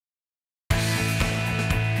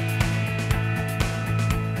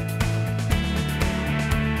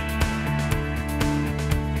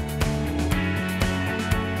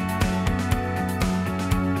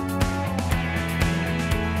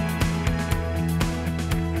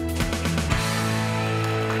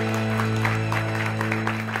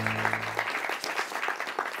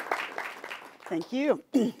Thank you.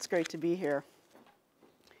 It's great to be here.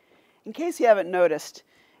 In case you haven't noticed,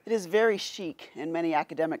 it is very chic in many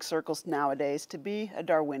academic circles nowadays to be a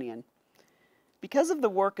Darwinian. Because of the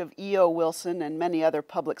work of E.O. Wilson and many other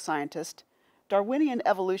public scientists, Darwinian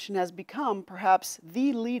evolution has become perhaps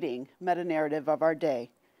the leading meta-narrative of our day,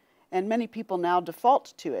 and many people now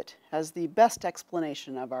default to it as the best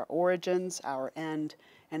explanation of our origins, our end,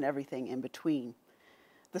 and everything in between.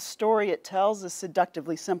 The story it tells is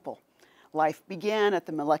seductively simple. Life began at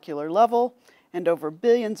the molecular level, and over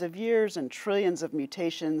billions of years and trillions of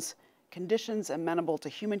mutations, conditions amenable to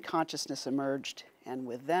human consciousness emerged, and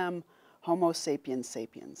with them, Homo sapiens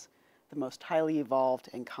sapiens, the most highly evolved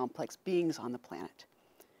and complex beings on the planet.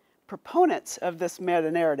 Proponents of this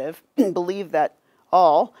meta-narrative believe that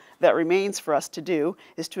all that remains for us to do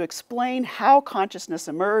is to explain how consciousness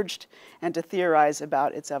emerged and to theorize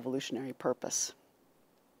about its evolutionary purpose.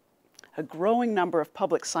 A growing number of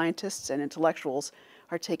public scientists and intellectuals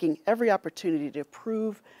are taking every opportunity to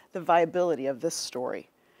prove the viability of this story.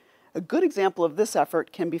 A good example of this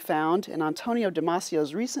effort can be found in Antonio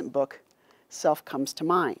Damasio's recent book, Self Comes to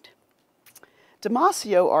Mind.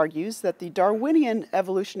 Damasio argues that the Darwinian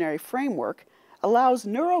evolutionary framework allows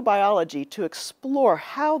neurobiology to explore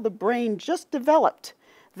how the brain just developed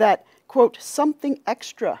that, quote, something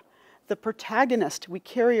extra, the protagonist we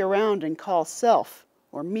carry around and call self,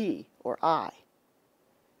 or me, or I.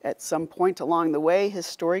 At some point along the way, his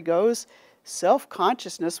story goes,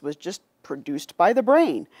 self-consciousness was just produced by the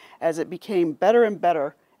brain as it became better and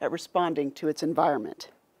better at responding to its environment.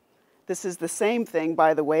 This is the same thing,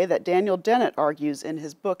 by the way, that Daniel Dennett argues in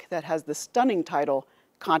his book that has the stunning title,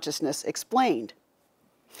 Consciousness Explained.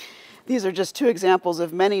 These are just two examples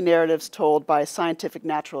of many narratives told by scientific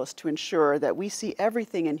naturalists to ensure that we see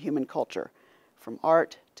everything in human culture, from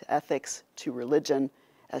art to ethics to religion,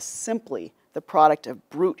 as simply the product of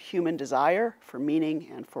brute human desire for meaning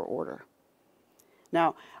and for order.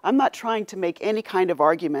 Now, I'm not trying to make any kind of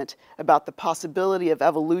argument about the possibility of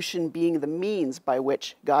evolution being the means by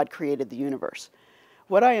which God created the universe.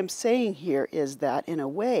 What I am saying here is that, in a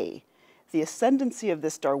way, the ascendancy of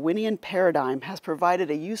this Darwinian paradigm has provided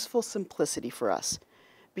a useful simplicity for us,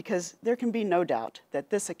 because there can be no doubt that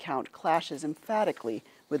this account clashes emphatically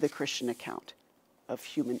with the Christian account of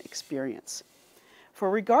human experience. For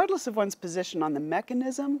regardless of one's position on the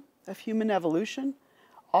mechanism of human evolution,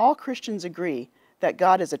 all Christians agree that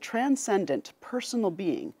God is a transcendent, personal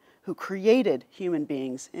being who created human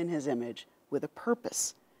beings in his image with a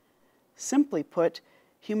purpose. Simply put,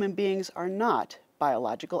 human beings are not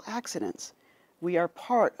biological accidents. We are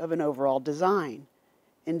part of an overall design.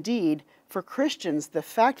 Indeed, for Christians, the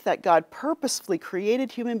fact that God purposefully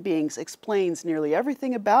created human beings explains nearly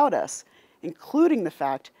everything about us, including the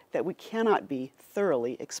fact that we cannot be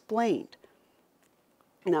thoroughly explained.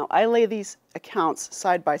 Now, I lay these accounts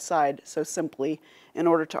side by side so simply in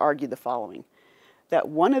order to argue the following: that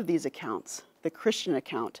one of these accounts, the Christian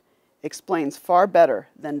account, explains far better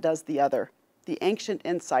than does the other the ancient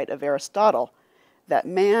insight of Aristotle that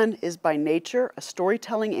man is by nature a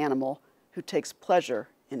storytelling animal who takes pleasure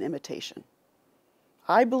in imitation.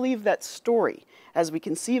 I believe that story, as we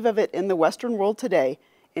conceive of it in the Western world today,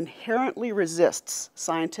 inherently resists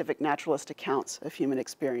scientific naturalist accounts of human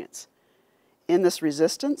experience. In this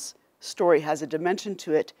resistance, story has a dimension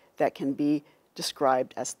to it that can be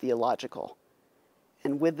described as theological.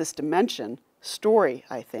 And with this dimension, story,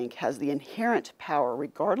 I think, has the inherent power,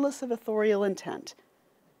 regardless of authorial intent,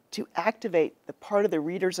 to activate the part of the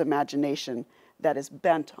reader's imagination that is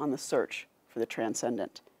bent on the search for the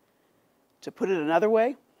transcendent. To put it another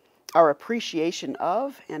way, our appreciation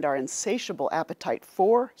of and our insatiable appetite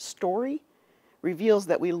for story reveals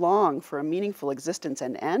that we long for a meaningful existence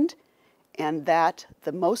and end, and that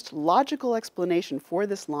the most logical explanation for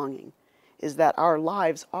this longing is that our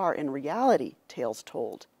lives are in reality tales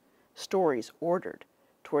told, stories ordered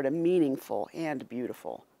toward a meaningful and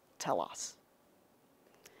beautiful telos.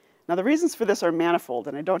 Now, the reasons for this are manifold,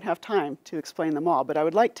 and I don't have time to explain them all, but I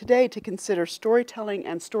would like today to consider storytelling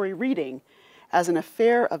and story reading as an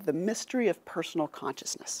affair of the mystery of personal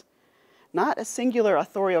consciousness. Not a singular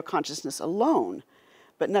authorial consciousness alone,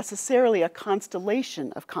 but necessarily a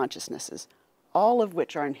constellation of consciousnesses, all of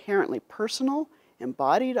which are inherently personal,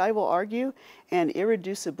 embodied, I will argue, and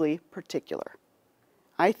irreducibly particular.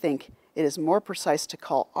 I think it is more precise to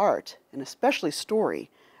call art, and especially story,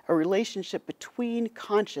 a relationship between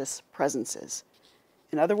conscious presences.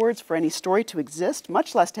 In other words, for any story to exist,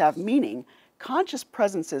 much less to have meaning, conscious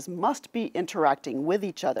presences must be interacting with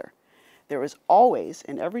each other. There is always,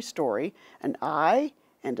 in every story, an I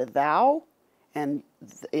and a thou, and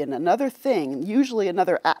in another thing, usually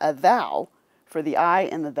another a thou, for the I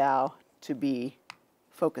and the thou to be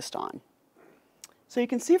focused on. So you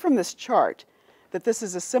can see from this chart that this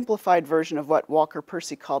is a simplified version of what Walker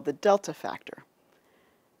Percy called the delta factor.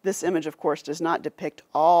 This image, of course, does not depict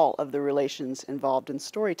all of the relations involved in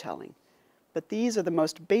storytelling, but these are the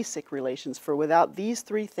most basic relations, for without these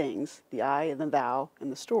three things, the I and the thou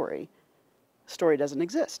and the story doesn't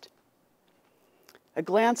exist. A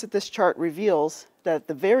glance at this chart reveals that at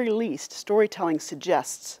the very least, storytelling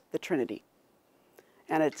suggests the Trinity.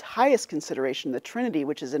 And at its highest consideration, the Trinity,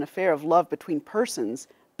 which is an affair of love between persons,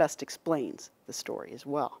 best explains the story as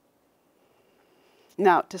well.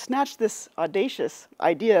 Now, to snatch this audacious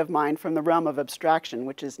idea of mine from the realm of abstraction,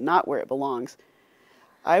 which is not where it belongs,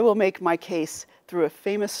 I will make my case through a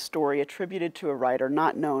famous story attributed to a writer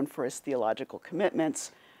not known for his theological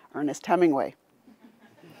commitments, Ernest Hemingway.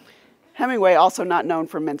 Hemingway, also not known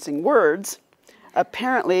for mincing words,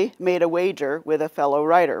 apparently made a wager with a fellow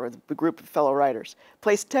writer, with a group of fellow writers.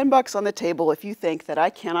 Place $10 on the table if you think that I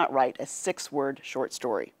cannot write a 6-word short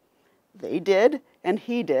story. They did, and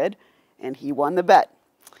he won the bet.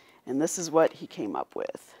 And this is what he came up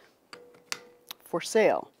with. For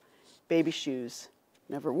sale, baby shoes,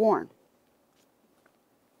 never worn.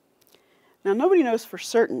 Now, nobody knows for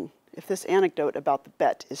certain if this anecdote about the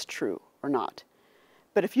bet is true or not.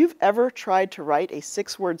 But if you've ever tried to write a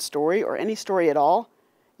 6-word story or any story at all,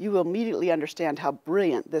 you will immediately understand how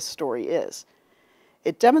brilliant this story is.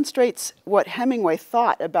 It demonstrates what Hemingway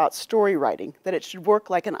thought about story writing, that it should work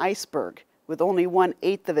like an iceberg, with only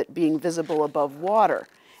 1/8 of it being visible above water,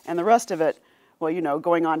 and the rest of it, well, you know,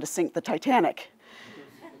 going on to sink the Titanic.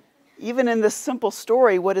 Even in this simple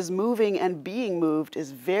story, what is moving and being moved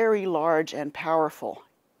is very large and powerful.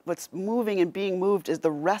 What's moving and being moved is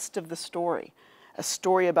the rest of the story. A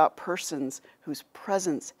story about persons whose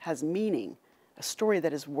presence has meaning, a story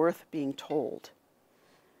that is worth being told.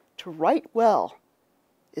 To write well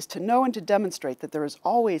is to know and to demonstrate that there is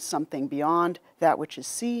always something beyond that which is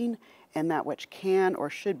seen and that which can or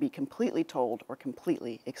should be completely told or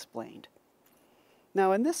completely explained.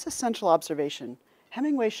 Now, in this essential observation,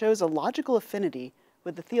 Hemingway shows a logical affinity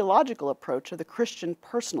with the theological approach of the Christian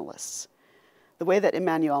personalists. The way that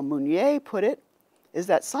Emmanuel Mounier put it is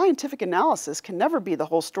that scientific analysis can never be the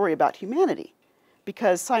whole story about humanity,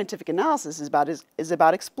 because scientific analysis is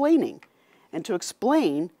about explaining. And to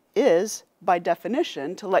explain is, by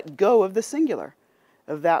definition, to let go of the singular,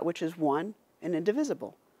 of that which is one and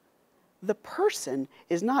indivisible. The person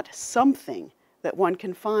is not something that one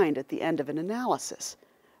can find at the end of an analysis,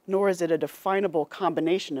 nor is it a definable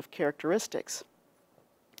combination of characteristics.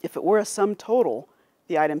 If it were a sum total,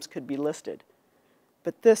 the items could be listed.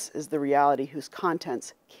 But this is the reality whose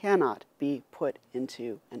contents cannot be put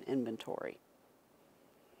into an inventory.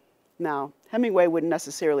 Now, Hemingway wouldn't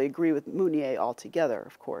necessarily agree with Mounier altogether,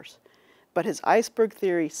 of course, but his iceberg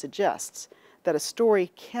theory suggests that a story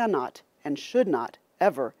cannot and should not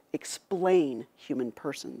ever explain human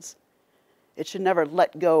persons. It should never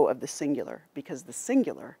let go of the singular, because the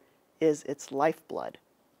singular is its lifeblood.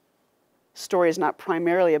 Story is not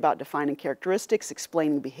primarily about defining characteristics,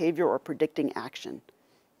 explaining behavior, or predicting action.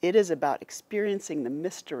 It is about experiencing the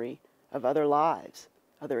mystery of other lives,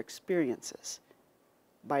 other experiences.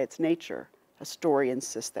 By its nature, a story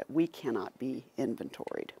insists that we cannot be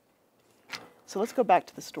inventoried. So let's go back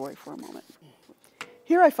to the story for a moment.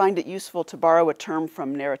 Here I find it useful to borrow a term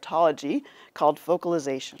from narratology called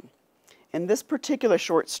focalization. In this particular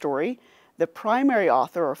short story, the primary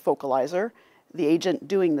author or focalizer, the agent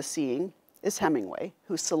doing the seeing, is Hemingway,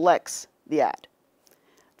 who selects the ad.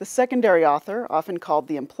 The secondary author, often called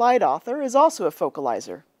the implied author, is also a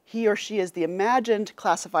focalizer. He or she is the imagined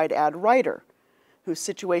classified ad writer, whose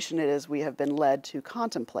situation it is we have been led to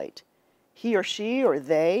contemplate. He or she or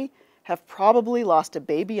they have probably lost a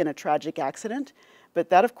baby in a tragic accident, but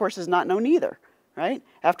that, of course, is not known either, right?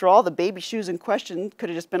 After all, the baby shoes in question could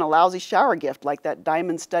have just been a lousy shower gift, like that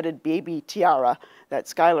diamond-studded baby tiara that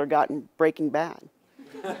Skylar got in Breaking Bad.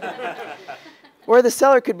 Or the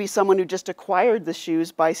seller could be someone who just acquired the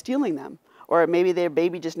shoes by stealing them, or maybe their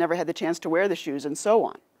baby just never had the chance to wear the shoes, and so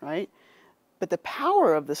on, right? But the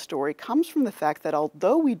power of the story comes from the fact that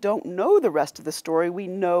although we don't know the rest of the story, we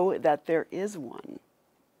know that there is one.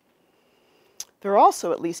 There are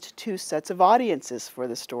also at least two sets of audiences for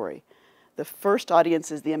the story. The first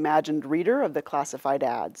audience is the imagined reader of the classified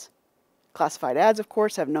ads. Classified ads, of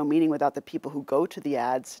course, have no meaning without the people who go to the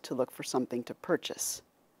ads to look for something to purchase.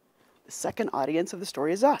 The second audience of the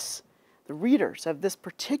story is us, the readers of this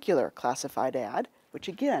particular classified ad, which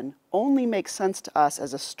again only makes sense to us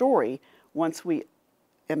as a story once we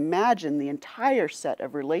imagine the entire set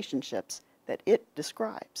of relationships that it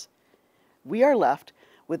describes. We are left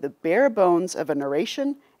with the bare bones of a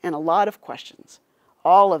narration and a lot of questions.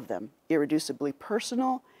 all of them irreducibly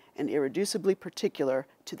personal and irreducibly particular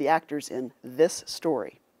to the actors in this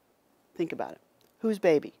story. Think about it. Whose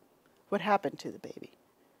baby? What happened to the baby?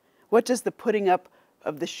 What does the putting up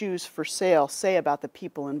of the shoes for sale say about the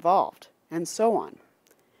people involved? And so on.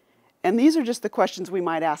 And these are just the questions we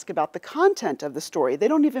might ask about the content of the story. They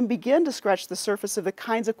don't even begin to scratch the surface of the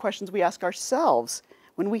kinds of questions we ask ourselves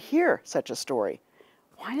when we hear such a story.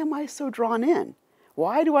 Why am I so drawn in?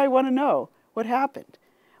 Why do I want to know what happened?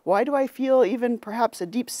 Why do I feel even perhaps a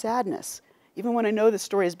deep sadness, even when I know the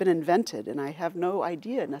story has been invented and I have no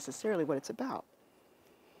idea necessarily what it's about?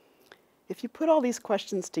 If you put all these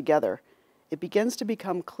questions together, it begins to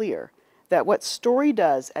become clear that what story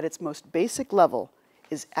does at its most basic level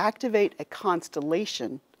is activate a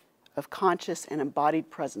constellation of conscious and embodied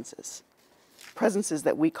presences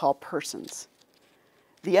that we call persons.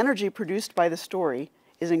 The energy produced by the story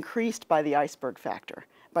is increased by the iceberg factor,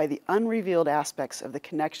 by the unrevealed aspects of the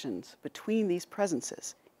connections between these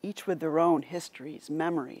presences, each with their own histories,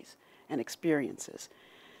 memories, and experiences.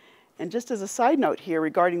 And just as a side note here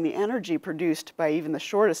regarding the energy produced by even the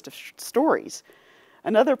shortest of stories,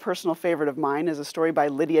 another personal favorite of mine is a story by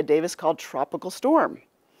Lydia Davis called Tropical Storm.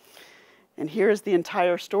 And here's the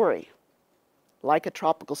entire story. Like a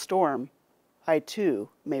tropical storm, I too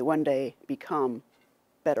may one day become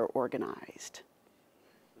better organized.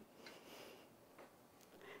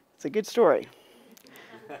 It's a good story.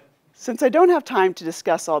 Since I don't have time to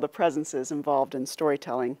discuss all the presences involved in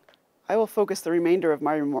storytelling, I will focus the remainder of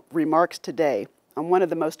my remarks today on one of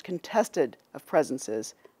the most contested of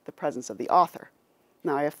presences, the presence of the author.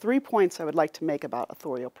 Now, I have 3 points I would like to make about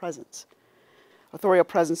authorial presence. Authorial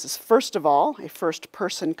presence is, first of all, a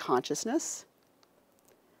first-person consciousness.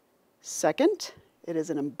 Second, it is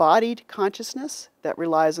an embodied consciousness that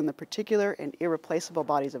relies on the particular and irreplaceable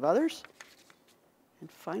bodies of others. And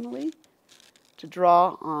finally, to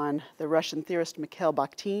draw on the Russian theorist Mikhail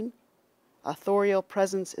Bakhtin, authorial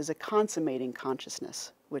presence is a consummating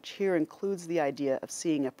consciousness, which here includes the idea of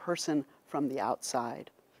seeing a person from the outside.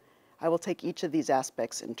 I will take each of these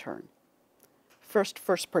aspects in turn. First,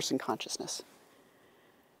 first-person consciousness.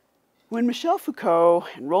 When Michel Foucault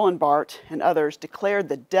and Roland Barthes and others declared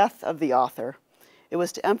the death of the author, it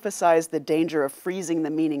was to emphasize the danger of freezing the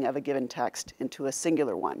meaning of a given text into a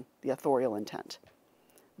singular one, the authorial intent.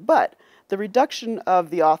 But the reduction of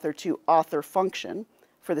the author to author function,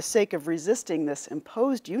 for the sake of resisting this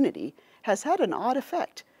imposed unity, has had an odd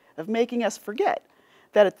effect of making us forget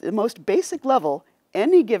that at the most basic level,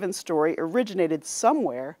 any given story originated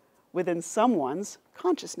somewhere within someone's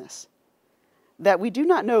consciousness. That we do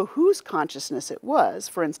not know whose consciousness it was,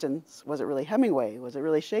 for instance, was it really Hemingway, was it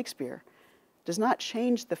really Shakespeare, does not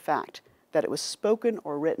change the fact that it was spoken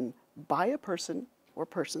or written by a person or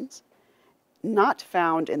persons, not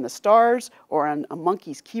found in the stars or on a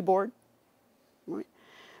monkey's keyboard. Right?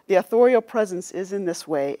 The authorial presence is in this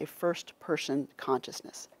way a first-person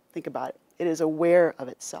consciousness. Think about it. It is aware of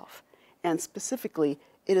itself. And specifically,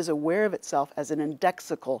 it is aware of itself as an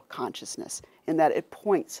indexical consciousness, in that it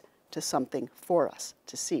points to something for us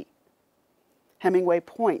to see. Hemingway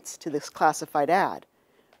points to this classified ad,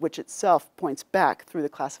 which itself points back through the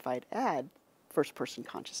classified ad, first-person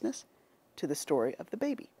consciousness, to the story of the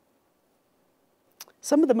baby.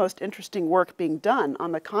 Some of the most interesting work being done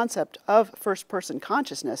on the concept of first-person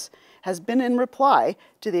consciousness has been in reply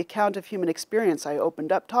to the account of human experience I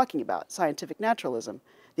opened up talking about, scientific naturalism,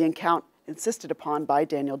 the account insisted upon by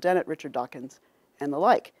Daniel Dennett, Richard Dawkins, and the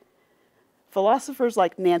like. Philosophers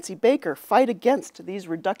like Nancy Baker fight against these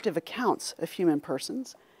reductive accounts of human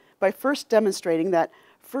persons by first demonstrating that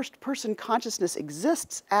first-person consciousness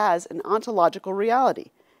exists as an ontological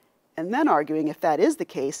reality, and then arguing if that is the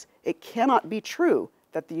case, it cannot be true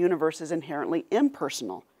that the universe is inherently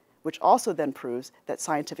impersonal, which also then proves that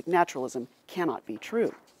scientific naturalism cannot be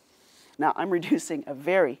true. Now, I'm reducing a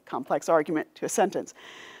very complex argument to a sentence,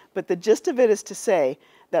 but the gist of it is to say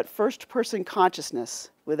that first-person consciousness,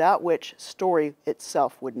 without which story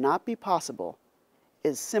itself would not be possible,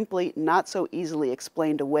 is simply not so easily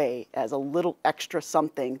explained away as a little extra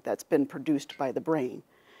something that's been produced by the brain,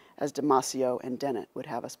 as Damasio and Dennett would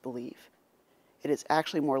have us believe. It is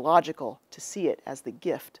actually more logical to see it as the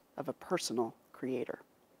gift of a personal creator.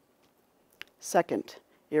 Second,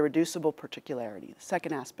 irreducible particularity, the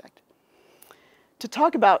second aspect. To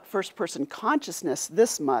talk about first-person consciousness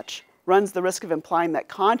this much runs the risk of implying that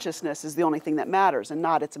consciousness is the only thing that matters and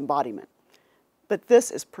not its embodiment. But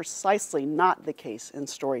this is precisely not the case in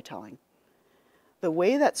storytelling. The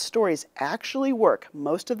way that stories actually work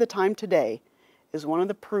most of the time today is one of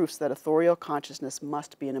the proofs that authorial consciousness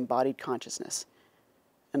must be an embodied consciousness.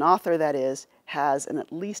 An author, that is, has an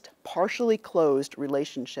at least partially closed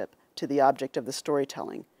relationship to the object of the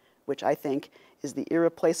storytelling, which I think is the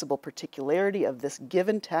irreplaceable particularity of this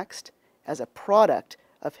given text as a product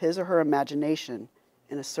of his or her imagination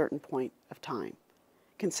in a certain point of time.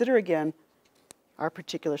 Consider again our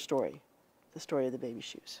particular story, the story of the baby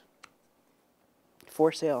shoes.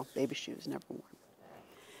 For sale, baby shoes, never worn.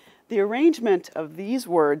 The arrangement of these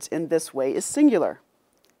words in this way is singular.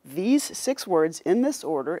 These 6 words in this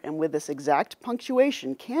order and with this exact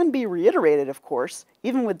punctuation can be reiterated, of course,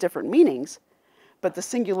 even with different meanings, but the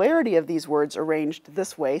singularity of these words arranged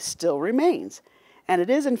this way still remains, and it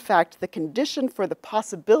is in fact the condition for the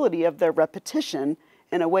possibility of their repetition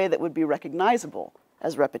in a way that would be recognizable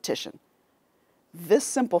as repetition. This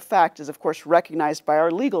simple fact is, of course, recognized by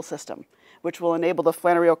our legal system, which will enable the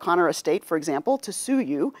Flannery O'Connor estate, for example, to sue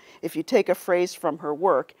you if you take a phrase from her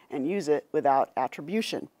work and use it without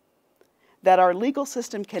attribution. That our legal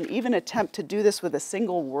system can even attempt to do this with a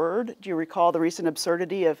single word, do you recall the recent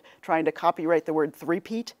absurdity of trying to copyright the word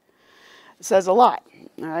three-peat? It says a lot,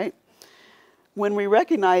 all right? When we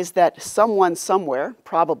recognize that someone somewhere,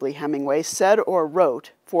 probably Hemingway, said or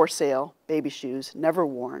wrote, for sale, baby shoes, never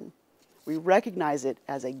worn, we recognize it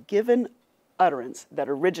as a given utterance that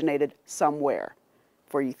originated somewhere.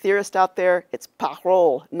 For you theorists out there, it's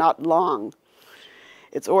parole, not langue.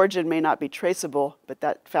 Its origin may not be traceable, but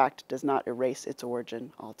that fact does not erase its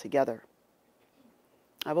origin altogether.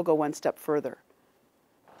 I will go one step further.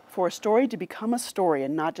 For a story to become a story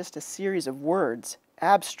and not just a series of words,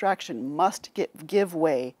 abstraction must give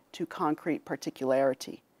way to concrete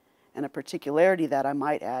particularity, and a particularity that, I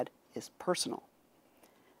might add, is personal.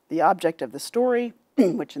 The object of the story,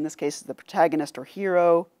 which in this case is the protagonist or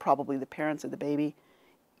hero, probably the parents of the baby,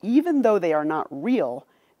 even though they are not real,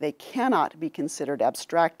 they cannot be considered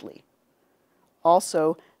abstractly.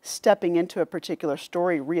 Also, stepping into a particular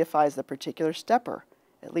story reifies the particular stepper,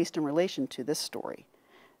 at least in relation to this story.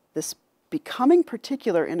 This becoming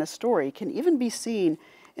particular in a story can even be seen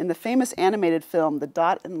in the famous animated film, The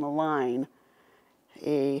Dot and the Line,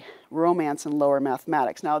 A Romance in Lower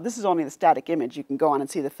Mathematics. Now, this is only the static image. You can go on and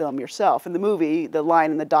see the film yourself. In the movie, the line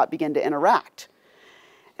and the dot begin to interact.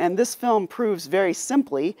 And this film proves very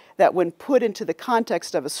simply that when put into the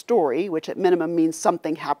context of a story, which at minimum means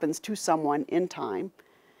something happens to someone in time,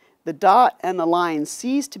 the dot and the line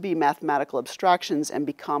cease to be mathematical abstractions and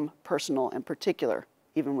become personal and particular,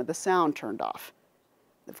 even with the sound turned off.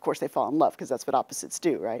 Of course, they fall in love because that's what opposites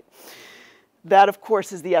do, right? That, of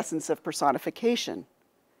course, is the essence of personification.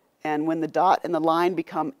 And when the dot and the line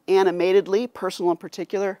become animatedly personal and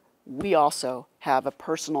particular, we also have a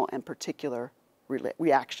personal and particular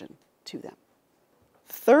reaction to them.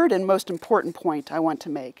 Third and most important point I want to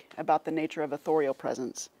make about the nature of authorial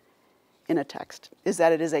presence in a text is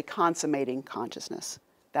that it is a consummating consciousness.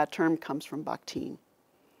 That term comes from Bakhtin.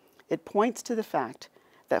 It points to the fact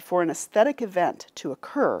that for an aesthetic event to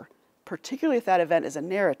occur, particularly if that event is a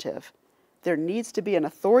narrative, there needs to be an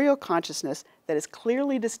authorial consciousness that is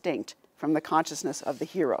clearly distinct from the consciousness of the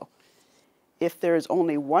hero. If there is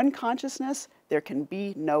only one consciousness, there can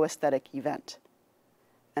be no aesthetic event.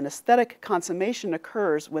 An aesthetic consummation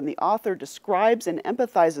occurs when the author describes and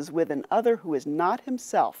empathizes with an other who is not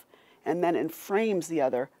himself, and then enframes the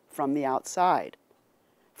other from the outside.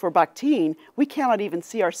 For Bakhtin, we cannot even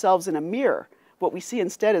see ourselves in a mirror. What we see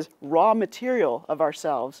instead is raw material of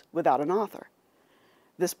ourselves without an author.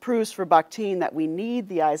 This proves for Bakhtin that we need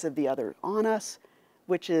the eyes of the other on us,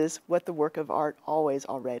 which is what the work of art always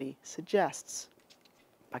already suggests.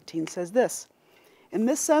 Bakhtin says this: in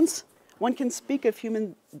this sense, one can speak of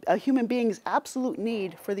a human being's absolute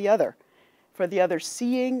need for the other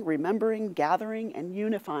seeing, remembering, gathering, and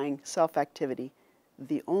unifying self-activity,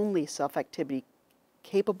 the only self-activity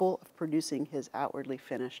capable of producing his outwardly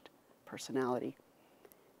finished personality.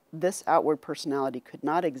 This outward personality could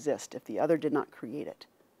not exist if the other did not create it.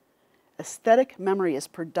 Aesthetic memory is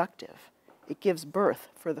productive. It gives birth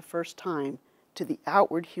for the first time to the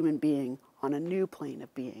outward human being on a new plane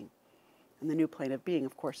of being. And the new plane of being,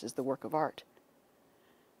 of course, is the work of art.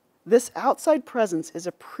 This outside presence is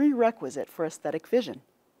a prerequisite for aesthetic vision.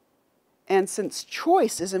 And since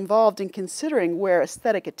choice is involved in considering where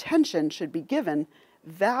aesthetic attention should be given,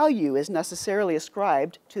 value is necessarily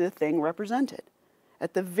ascribed to the thing represented.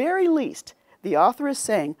 At the very least, the author is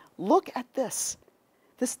saying, look at this.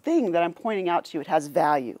 This thing that I'm pointing out to you, it has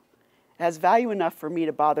value. It has value enough for me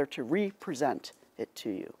to bother to represent it to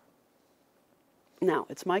you. Now,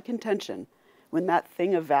 it's my contention, when that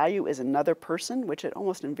thing of value is another person, which it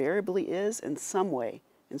almost invariably is in some way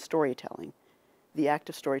in storytelling, the act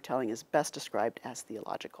of storytelling is best described as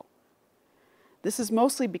theological. This is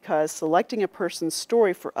mostly because selecting a person's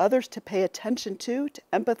story for others to pay attention to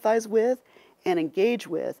empathize with, and engage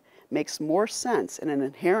with makes more sense in an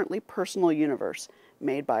inherently personal universe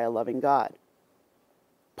made by a loving God.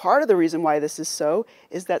 Part of the reason why this is so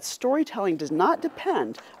is that storytelling does not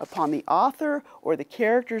depend upon the author or the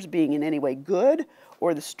characters being in any way good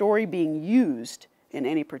or the story being used in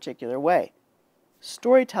any particular way.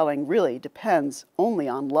 Storytelling really depends only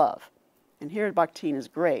on love. And here Bakhtin is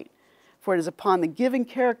great. For it is upon the given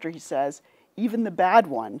character, he says, even the bad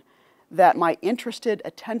one, that my interested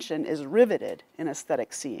attention is riveted in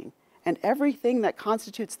aesthetic seeing, and everything that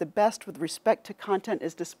constitutes the best with respect to content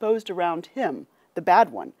is disposed around him, the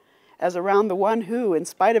bad one, as around the one who, in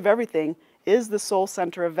spite of everything, is the sole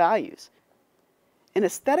center of values. In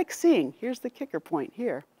aesthetic seeing, here's the kicker point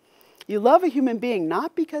here, you love a human being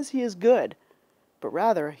not because he is good, but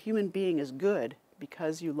rather a human being is good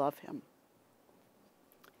because you love him.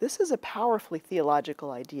 This is a powerfully theological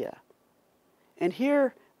idea. And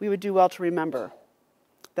here we would do well to remember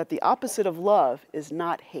that the opposite of love is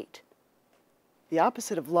not hate. The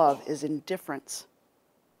opposite of love is indifference.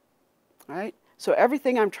 All right? So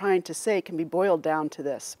everything I'm trying to say can be boiled down to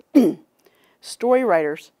this. Story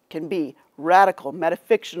writers can be radical,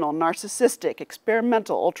 metafictional, narcissistic,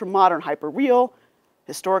 experimental, ultra-modern, hyper-real,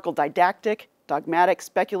 historical, didactic, dogmatic,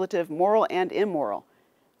 speculative, moral, and immoral.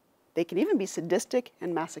 They can even be sadistic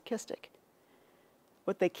and masochistic.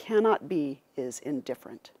 What they cannot be is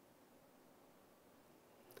indifferent.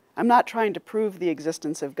 I'm not trying to prove the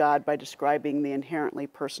existence of God by describing the inherently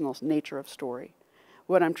personal nature of story.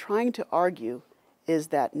 What I'm trying to argue is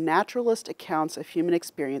that naturalist accounts of human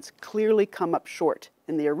experience clearly come up short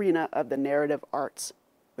in the arena of the narrative arts,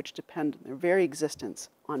 which depend in their very existence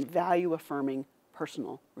on value-affirming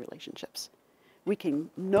personal relationships. We can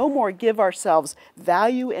no more give ourselves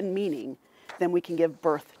value and meaning than we can give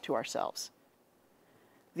birth to ourselves.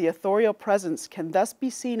 The authorial presence can thus be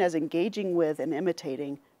seen as engaging with and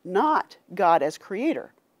imitating not God as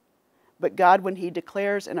creator, but God when he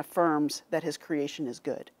declares and affirms that his creation is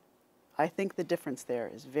good. I think the difference there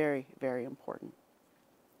is very, very important.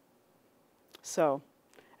 So,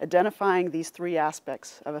 identifying these three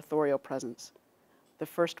aspects of authorial presence, the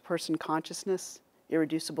first-person consciousness,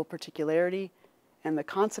 irreducible particularity, and the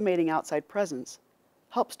consummating outside presence,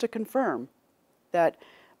 helps to confirm that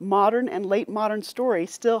modern and late modern story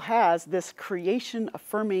still has this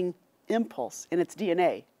creation-affirming impulse in its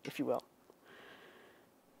DNA, if you will.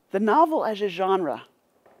 The novel as a genre,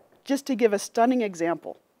 just to give a stunning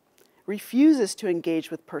example, refuses to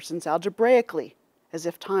engage with persons algebraically, as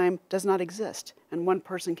if time does not exist and one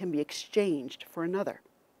person can be exchanged for another.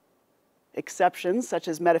 Exceptions, such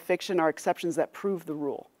as metafiction, are exceptions that prove the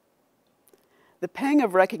rule. The pang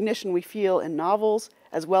of recognition we feel in novels,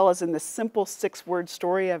 as well as in the simple six-word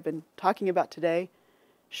story I've been talking about today,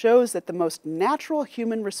 shows that the most natural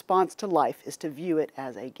human response to life is to view it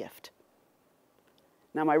as a gift.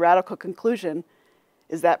 Now, my radical conclusion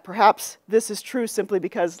is that perhaps this is true simply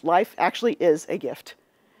because life actually is a gift,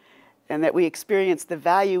 and that we experience the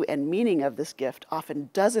value and meaning of this gift often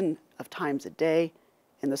dozens of times a day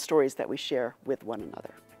in the stories that we share with one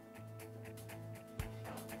another.